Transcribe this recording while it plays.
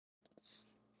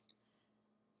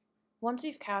Once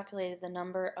we've calculated the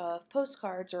number of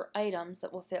postcards or items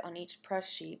that will fit on each press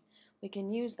sheet, we can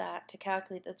use that to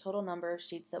calculate the total number of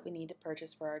sheets that we need to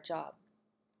purchase for our job.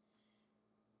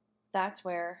 That's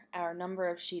where our number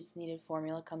of sheets needed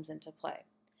formula comes into play.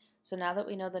 So now that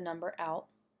we know the number out,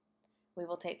 we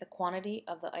will take the quantity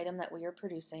of the item that we are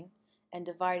producing and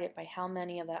divide it by how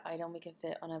many of that item we can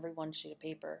fit on every one sheet of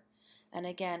paper. And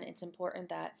again, it's important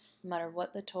that no matter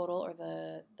what the total or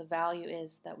the value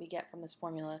is that we get from this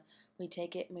formula, we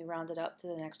take it and we round it up to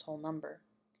the next whole number.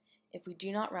 If we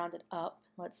do not round it up,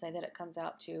 let's say that it comes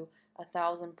out to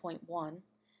 1,000.1,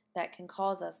 that can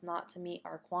cause us not to meet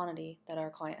our quantity that our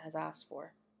client has asked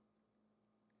for.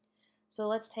 So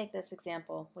let's take this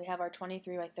example. We have our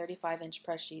 23 by 35 inch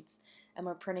press sheets and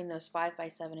we're printing those 5 by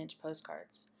 7 inch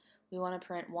postcards. We want to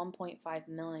print 1.5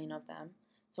 million of them,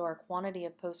 so our quantity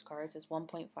of postcards is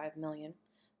 1.5 million.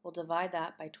 We'll divide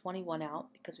that by 21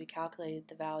 out because we calculated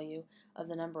the value of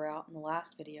the number out in the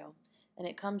last video, and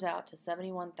it comes out to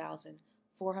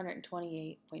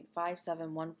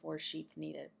 71,428.5714 sheets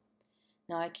needed.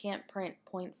 Now I can't print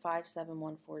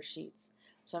 0.5714 sheets,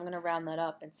 so I'm going to round that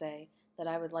up and say that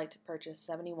I would like to purchase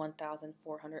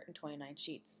 71,429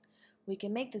 sheets. We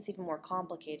can make this even more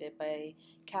complicated by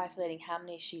calculating how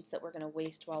many sheets that we're going to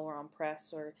waste while we're on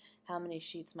press, or how many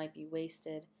sheets might be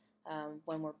wasted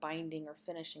when we're binding or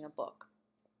finishing a book.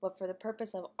 But for the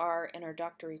purpose of our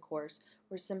introductory course,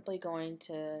 we're simply going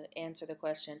to answer the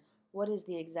question, what is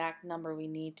the exact number we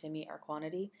need to meet our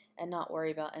quantity, and not worry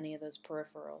about any of those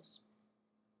peripherals.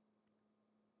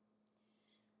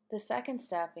 The second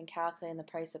step in calculating the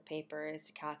price of paper is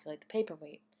to calculate the paper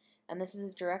weight. And this is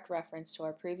a direct reference to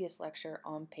our previous lecture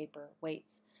on paper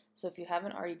weights. So if you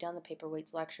haven't already done the paper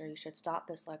weights lecture, you should stop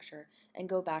this lecture and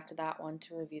go back to that one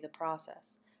to review the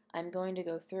process. I'm going to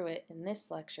go through it in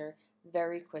this lecture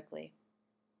very quickly.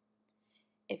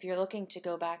 If you're looking to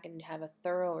go back and have a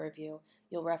thorough review,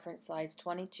 you'll reference slides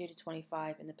 22 to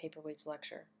 25 in the paper weights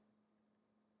lecture.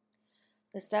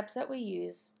 The steps that we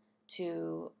use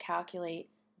to calculate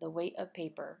the weight of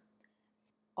paper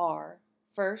are: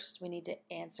 first, we need to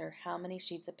answer how many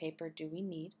sheets of paper do we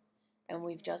need, and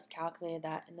we've just calculated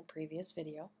that in the previous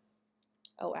video.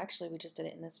 Oh, actually, we just did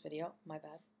it in this video, my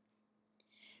bad.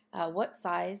 What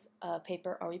size of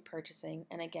paper are we purchasing?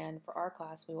 And again, for our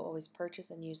class, we will always purchase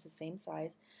and use the same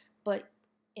size, but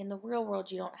in the real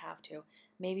world, you don't have to.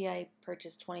 Maybe I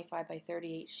purchased 25 by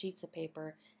 38 sheets of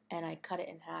paper and I cut it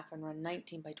in half and run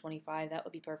 19 by 25. That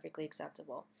would be perfectly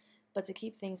acceptable. But to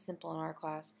keep things simple in our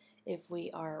class, if we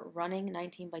are running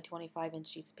 19 by 25 inch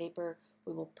sheets of paper,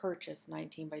 we will purchase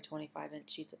 19 by 25 inch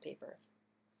sheets of paper.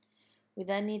 We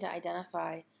then need to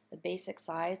identify the basic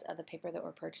size of the paper that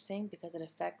we're purchasing because it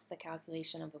affects the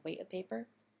calculation of the weight of paper.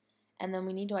 And then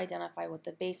we need to identify what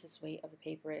the basis weight of the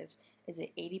paper is. Is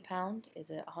it 80 pound? Is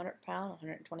it 100 pound,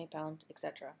 120 pound,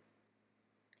 etc.?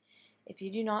 If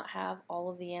you do not have all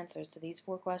of the answers to these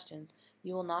 4 questions,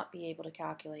 you will not be able to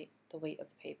calculate the weight of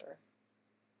the paper.